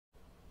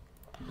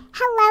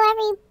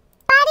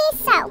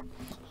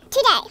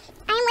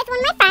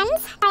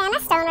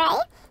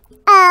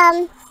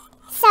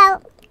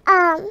So,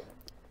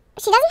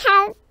 she doesn't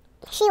have,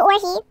 she or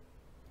he,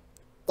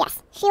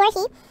 yes, she or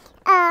he,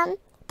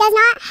 does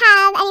not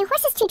have any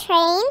horses to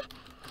train.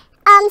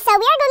 So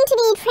we are going to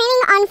be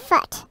training on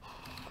foot.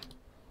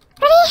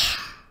 Ready?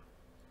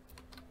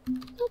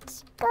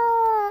 Let's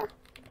go.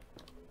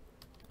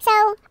 So,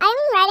 I'm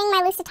riding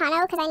my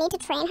Lusitano because I need to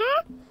train her.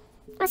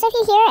 Also, if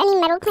you hear any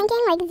metal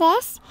clinking like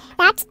this,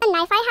 that's a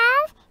knife I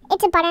have.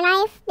 It's a butter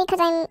knife because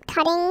I'm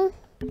cutting,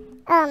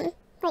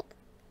 like,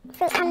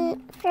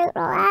 fruit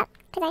roll up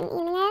because I'm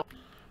eating it.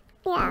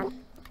 Yeah.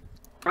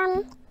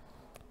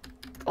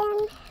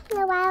 In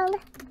the wild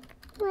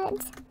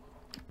woods.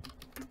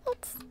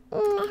 It's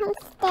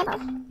unstable.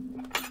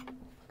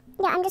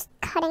 Yeah, I'm just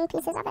cutting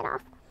pieces of it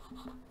off.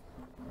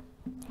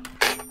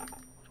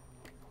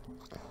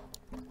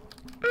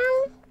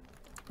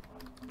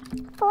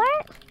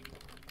 Fort.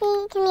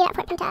 We can meet at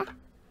Fort Pinta.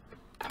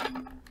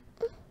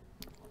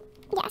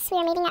 Yes, we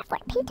are meeting at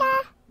Fort Pinta.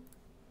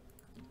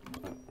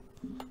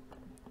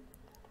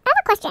 I have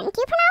a question. Do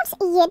you pronounce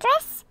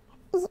Yidris?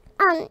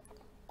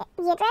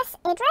 Yidris?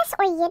 Idris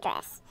or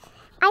Yidris?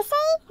 I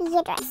say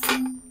Yidris.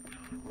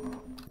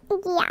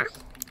 Yeah.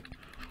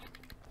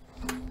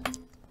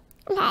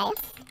 Okay.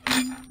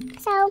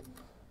 So,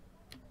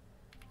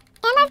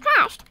 and I've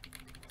crashed.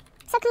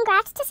 So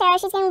congrats to Sarah.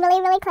 She's getting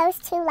really, really close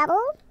to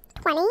level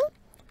 20.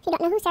 If you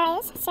don't know who Sarah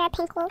is, Sarah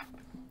Pinkwolf.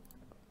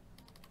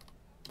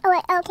 Oh,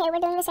 wait, okay, we're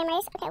doing the same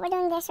race. Okay, we're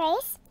doing this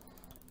race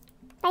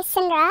by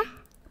Syndra.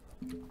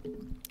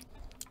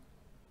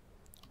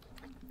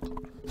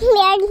 We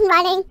are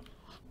running.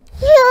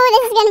 Ooh,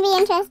 this is going to be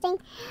interesting.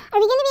 Are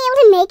we going to be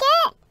able to make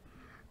it?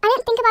 I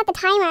didn't think about the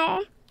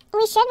timer.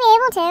 We should be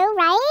able to,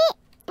 right?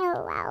 Oh,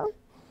 wow.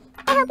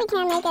 I hope we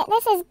can make it.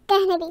 This is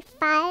going to be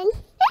fun.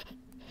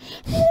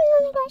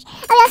 Oh my gosh.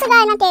 Oh, we also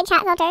got an updated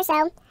chat filter,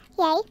 so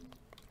yay.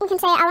 We can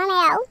say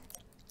LMAO,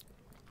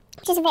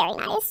 which is very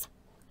nice,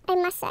 I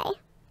must say.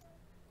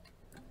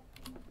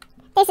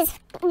 This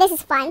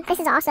is fun. This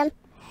is awesome.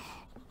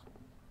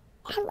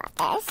 I love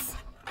this.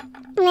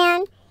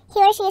 Man, he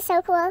or she is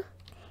so cool.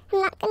 I'm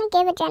not going to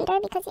give a gender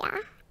because, yeah.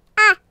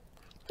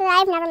 Because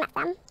I've never met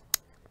them.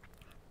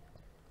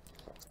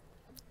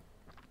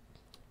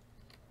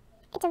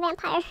 It's a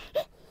vampire.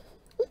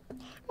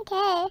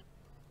 Okay.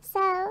 So,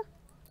 oh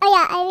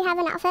yeah, I have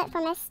an outfit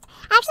for Mist.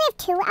 I actually have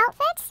two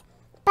outfits,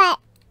 but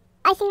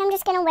I think I'm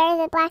just going to wear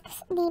the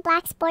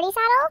black sporty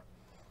saddle.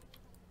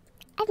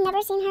 I've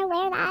never seen her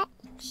wear that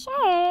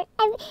shirt.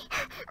 Oh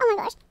my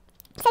gosh.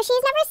 So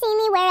she's never seen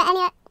me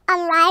wear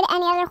ride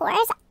any other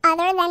horse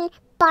other than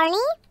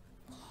Barney.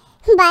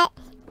 And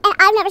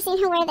I've never seen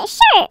her wear this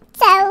shirt.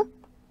 So,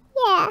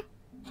 yeah.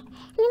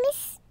 I'm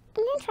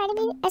going to try to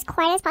be as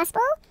quiet as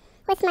possible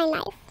with my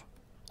knife.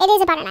 It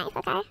is a butter knife,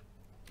 okay?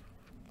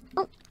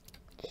 Oh,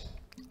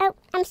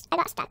 I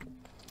got stuck. I'm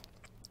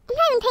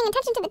not even paying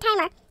attention to the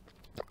timer.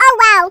 Oh,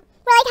 wow.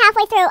 We're like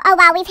halfway through. Oh,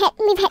 wow.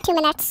 We've hit 2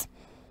 minutes.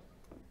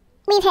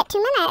 We've hit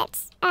 2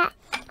 minutes.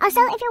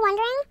 Also, if you're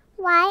wondering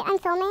why I'm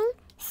filming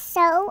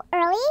so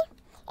early,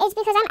 it's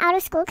because I'm out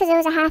of school because it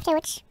was a half day,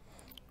 which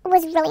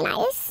was really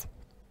nice.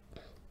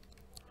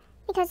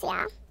 Because,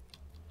 yeah.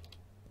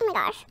 Oh my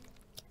gosh.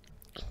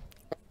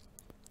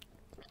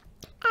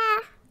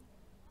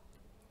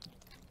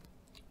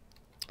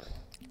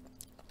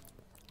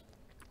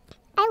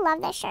 I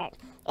love this shirt.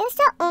 I used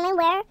to only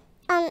wear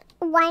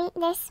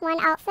this one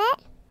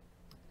outfit.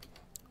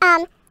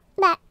 But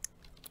I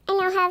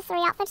now have 3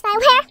 outfits that I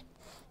wear.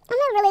 I'm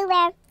gonna really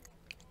wear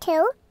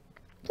 2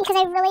 because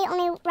I really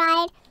only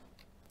ride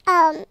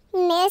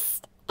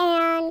Mist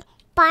and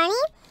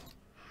Barney.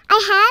 I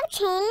have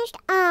changed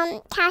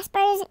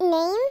Casper's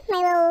name,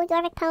 my little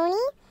Yorvik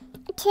pony,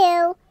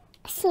 to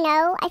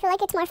Snow. I feel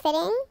like it's more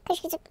fitting because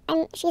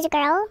she's a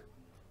girl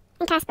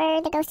and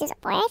Casper the ghost is a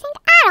boy, I think.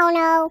 I don't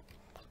know.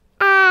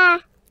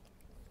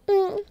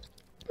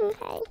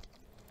 Okay.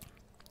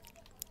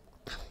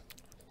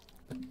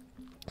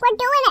 We're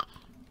doing it.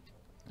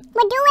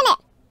 We're doing it.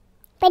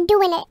 We're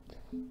doing it.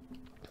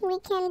 We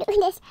can do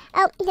this.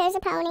 Oh, there's a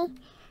pony.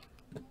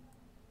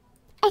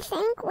 I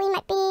think we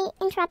might be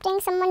interrupting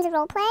someone's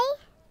roleplay.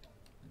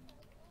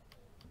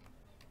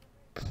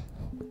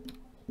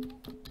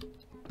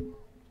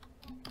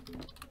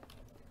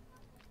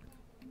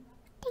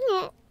 Dang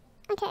it.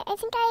 Okay, I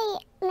think I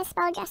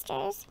misspelled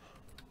gestures.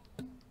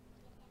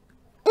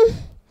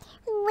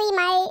 We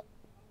might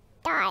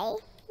die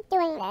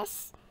doing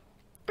this.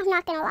 I'm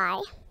not gonna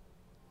lie.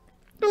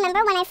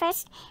 Remember when I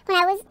was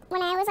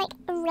like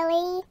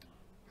really,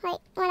 like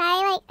when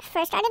I like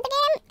first started the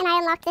game and I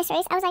unlocked this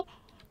race, I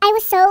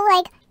was so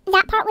like,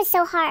 that part was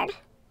so hard.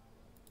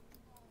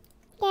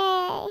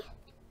 Yay.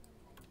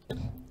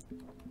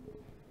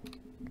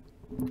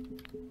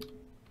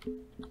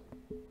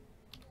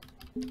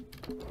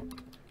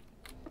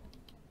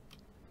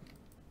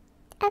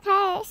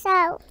 Okay,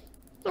 so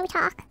now we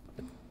talk.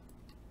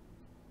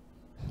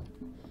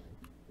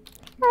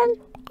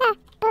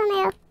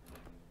 LMAO.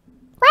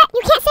 What?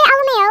 You can't say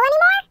LMAO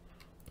anymore?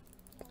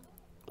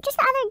 Just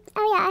the other,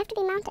 oh yeah, I have to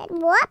be mounted.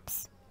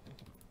 Whoops.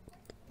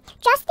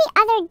 Just the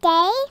other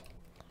day,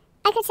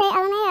 I could say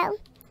LMAO.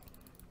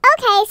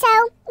 Okay, so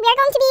we are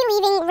going to be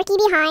leaving Ricky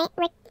behind.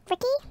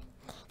 Ricky?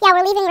 Yeah,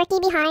 we're leaving Ricky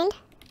behind.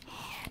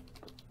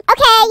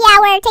 Okay, yeah,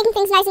 we're taking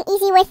things nice and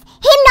easy with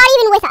him not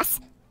even with us.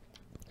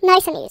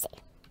 Nice and easy.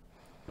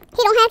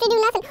 He don't have to do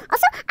nothing.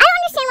 Also, I don't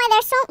understand why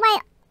there's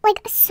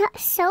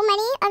so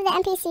many of the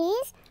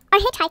NPCs are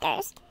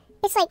hitchhikers.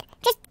 It's like,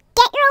 just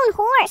get your own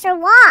horse or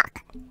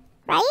walk,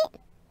 right?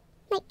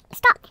 Like,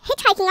 stop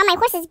hitchhiking on my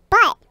horse's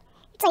butt.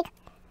 It's like,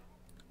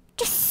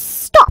 just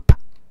stop.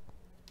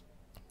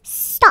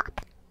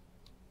 Stop.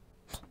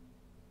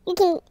 You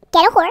can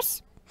get a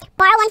horse,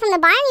 borrow one from the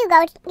barn you're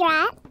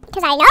at,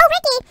 because I know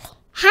Ricky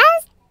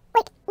has,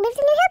 lives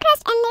in New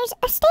Hillcrest, and there's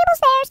a stables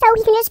there, so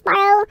he can just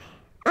borrow,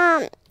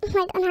 an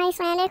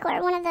Icelandic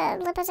or one of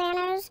the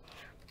Lipizzanos,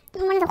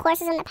 one of the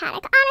horses in the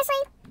paddock.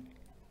 Honestly,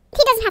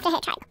 he doesn't have to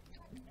hitchhike.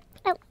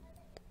 Oh,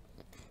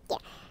 yeah.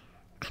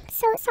 I'm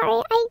so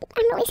sorry.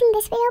 I'm releasing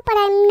this video, but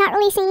I'm not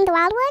releasing the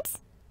Wildwoods.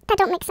 That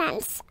don't make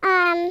sense.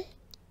 Oh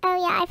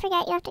yeah, I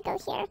forget you have to go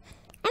here.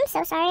 I'm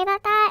so sorry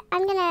about that.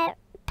 I'm gonna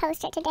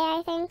post it today,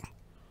 I think.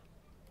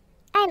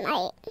 I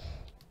might.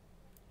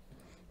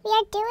 We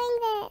are doing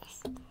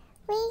this.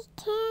 We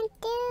can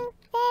do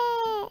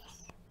this.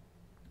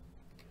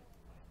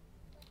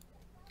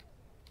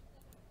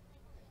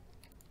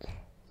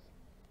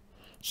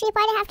 Sheep,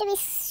 why do you have to be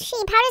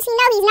sheep? How does he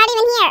know he's not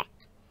even here?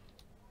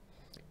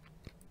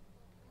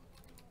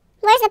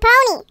 Where's the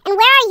pony? And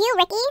where are you,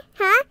 Ricky?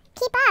 Huh?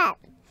 Keep up.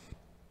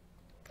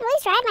 At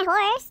least ride my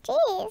horse.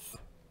 Jeez.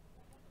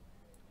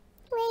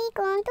 We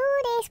gon' do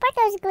this. Spark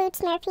those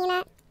glutes, Mare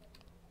Peanut.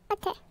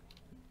 Okay.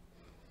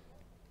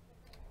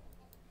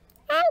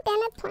 I'm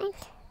gonna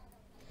plant.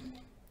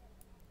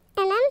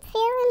 And I'm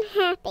feeling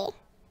happy.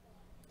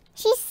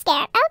 She's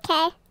scared.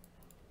 Okay.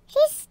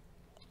 She's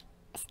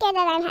scared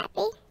that I'm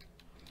happy.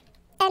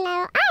 And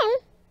now I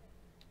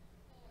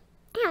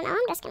don't know,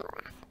 I'm just gonna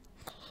laugh.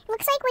 It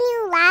looks like when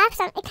you laugh,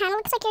 it kind of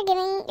looks like you're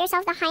giving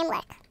yourself the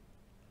Heimlich.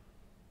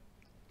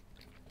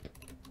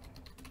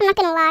 I'm not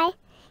gonna lie.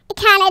 It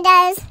kind of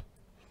does.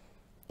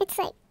 It's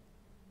like,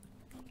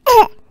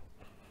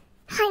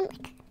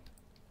 Heimlich.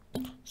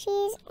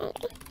 She's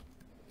angry.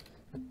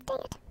 Dang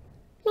it.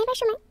 Maybe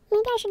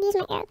I should use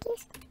my arrow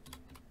keys.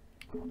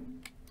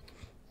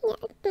 Yeah,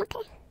 I'm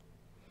okay.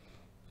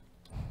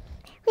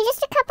 We're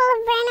just a couple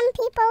of random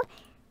people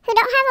who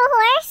don't have a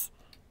horse,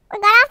 or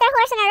got off their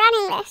horse and are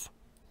running this.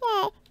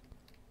 Yay.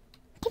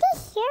 Did he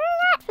hear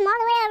that from all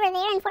the way over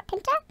there in Fort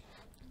Pinta?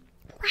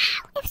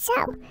 Wow, if so.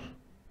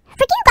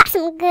 Freaking you got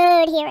some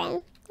good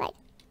hearing. Like,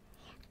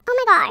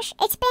 oh my gosh,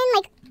 it's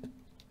been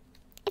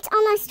it's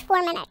almost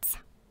 4 minutes.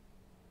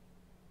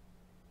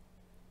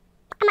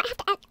 I might have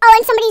to end. Oh,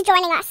 and somebody's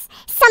joining us.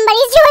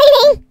 Somebody's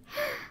joining.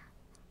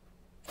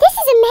 This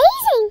is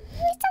amazing.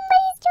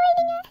 Somebody's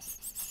joining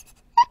us.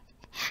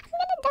 I'm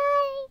gonna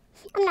die.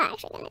 I'm not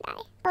actually gonna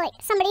die. But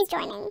somebody's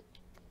joining.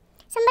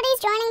 Somebody's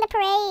joining the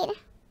parade.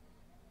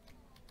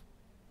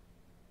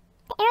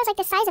 The arrow's like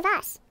the size of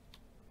us.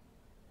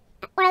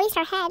 Or at least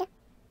our head.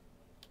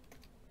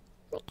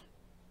 Look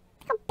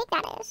how big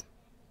that is.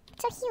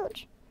 It's so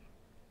huge.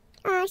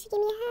 She gave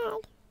me a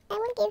hug. I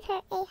will give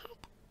her a hug.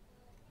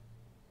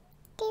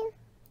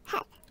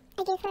 Hug.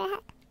 I gave her a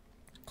hug.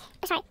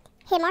 Oh, sorry,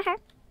 him or her.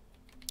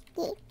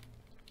 Yeah.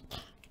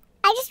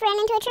 I just ran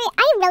into a tree.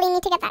 I really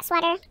need to get that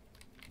sweater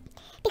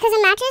because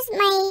it matches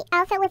my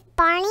outfit with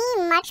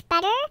Barney much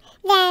better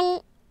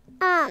than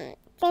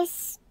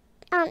this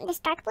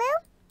dark blue.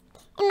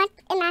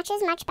 It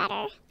matches much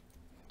better.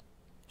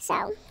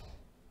 So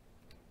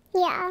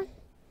yeah,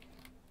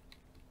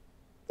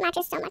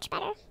 matches so much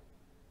better.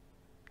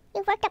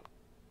 You've worked up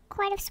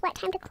quite a sweat.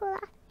 Time to cool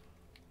off.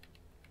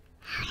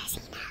 How does he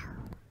know?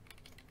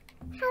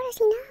 How does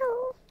he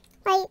know?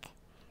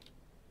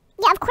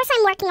 Yeah, of course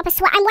I'm working up a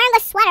sweat. I'm wearing a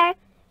sweater,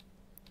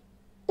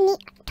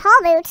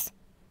 tall boots,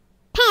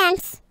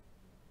 pants,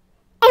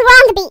 and we're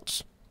on the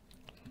beach.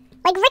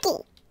 Like,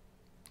 Ricky,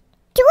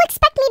 do you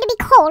expect me to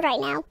be cold right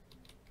now?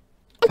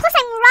 And plus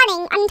I'm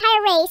running an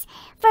entire race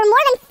for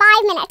more than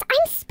 5 minutes.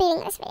 I'm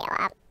speeding this video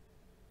up.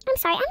 I'm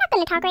sorry, I'm not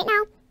going to talk right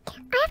now.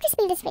 I have to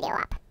speed this video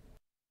up.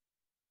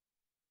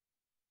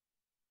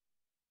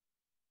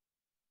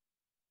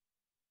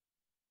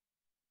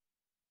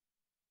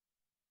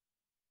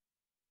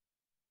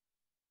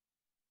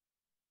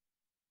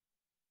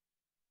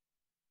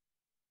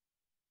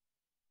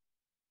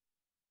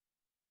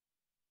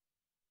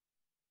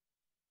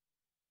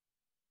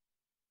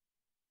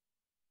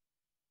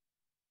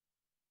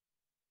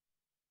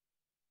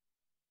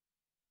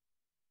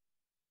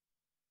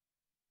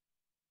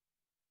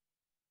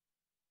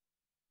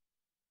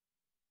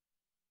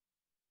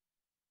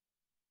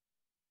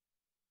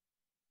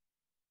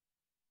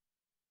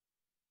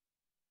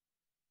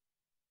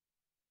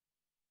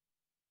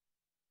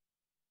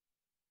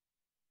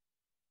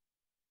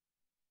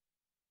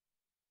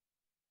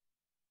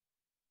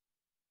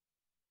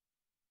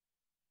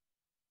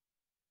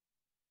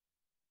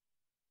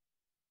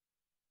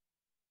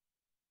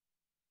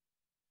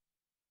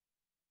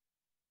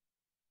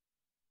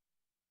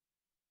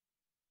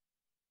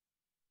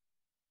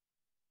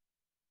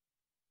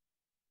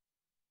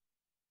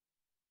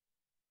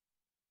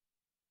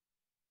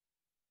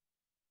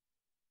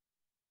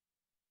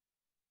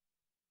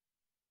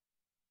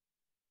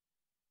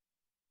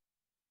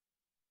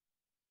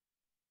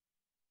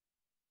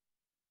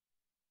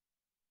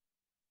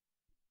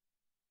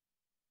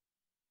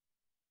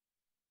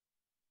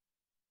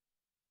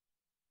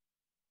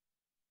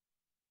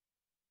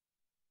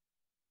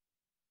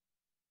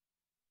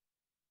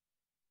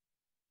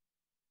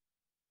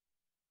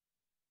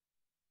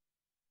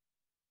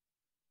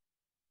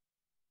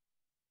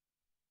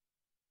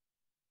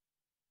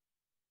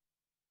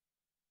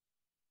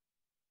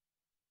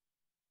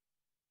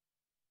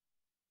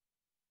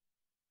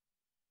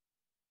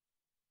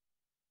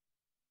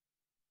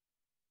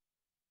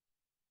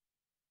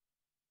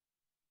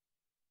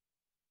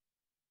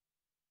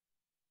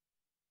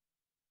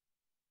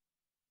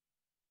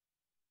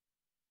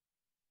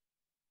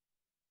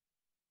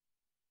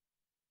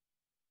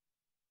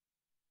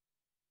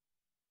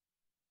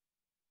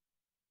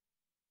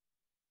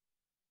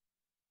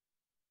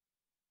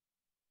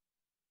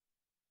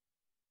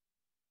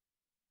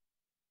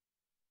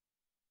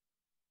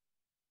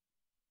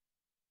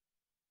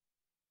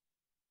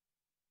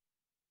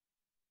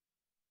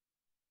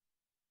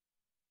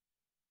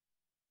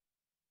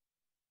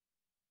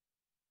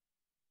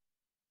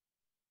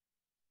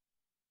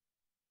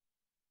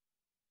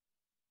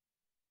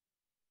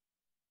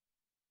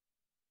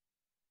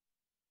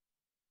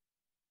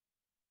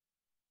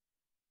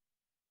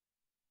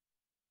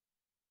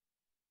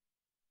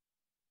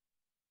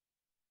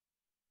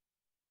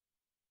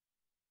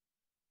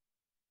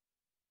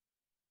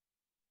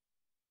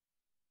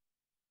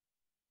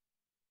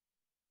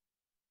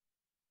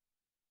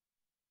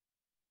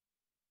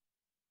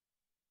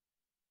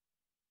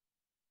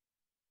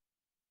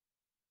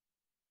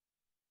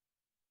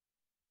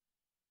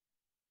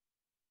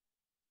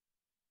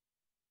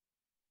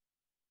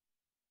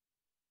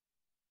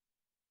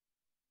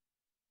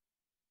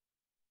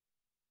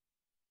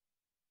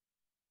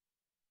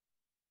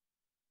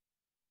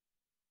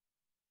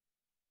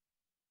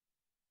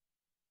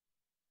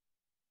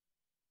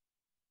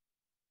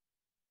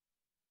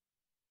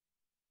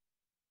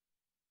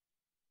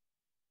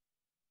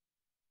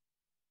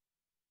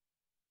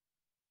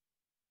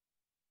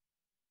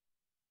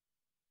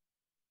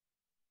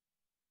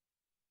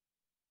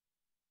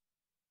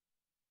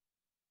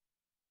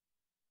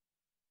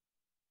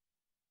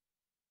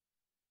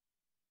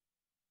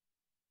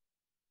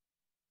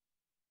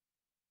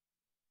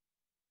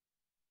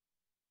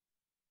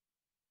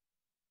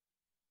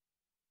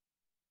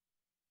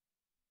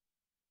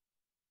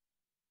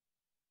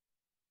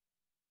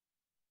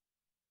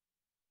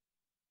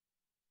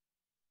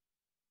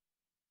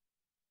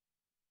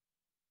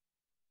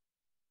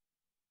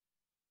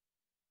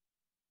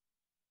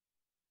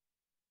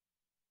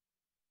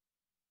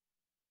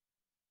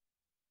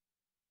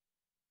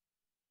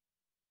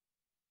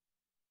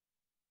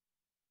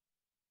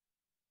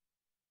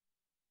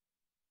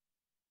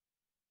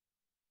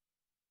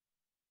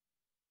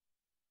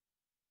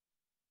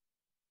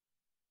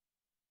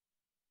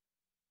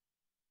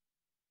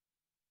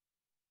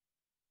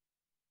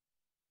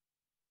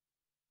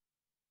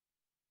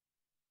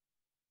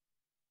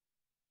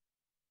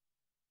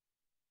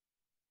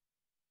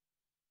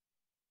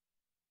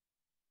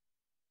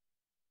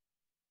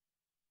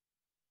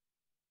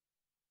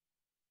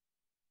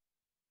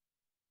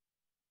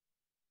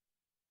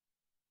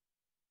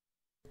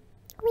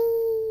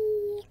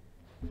 Whee!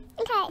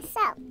 Okay,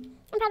 so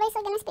I'm probably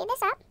still gonna speed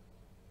this up.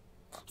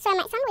 So I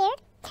might sound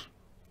weird,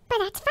 but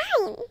that's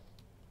fine.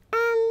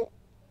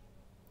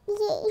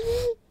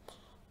 Yay.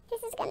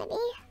 This is gonna be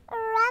a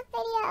rough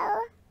video.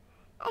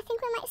 I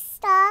think we might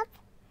stop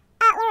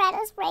at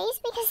Loretta's race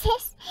because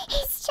this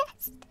is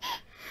just,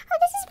 oh,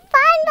 this is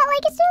fun, but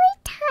like it's really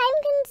time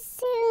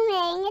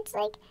consuming. It's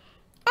like,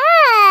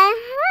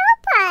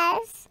 help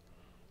us.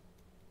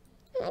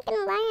 I'm not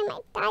gonna lie, I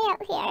might die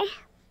out here.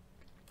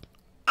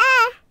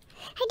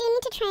 I do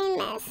need to train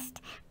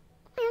Mist.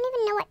 I don't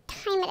even know what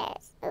time it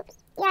is. Oops.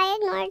 Yeah, I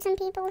ignored some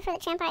people for the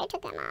champ. I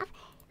took them off.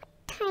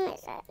 What time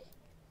is it?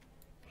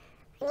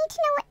 I need to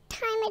know what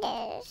time it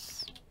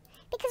is.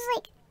 Because,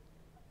 like,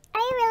 I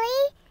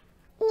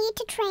really need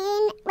to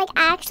train, like,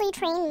 actually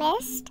train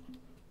Mist.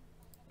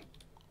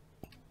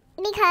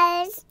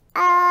 Because,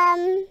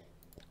 I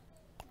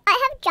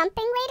have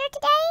jumping later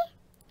today.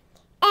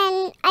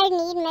 And I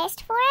need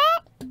Mist for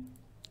it.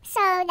 So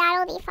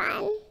that'll be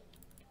fun.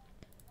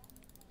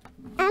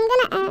 I'm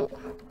gonna end.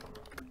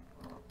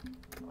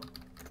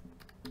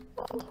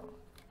 Oh.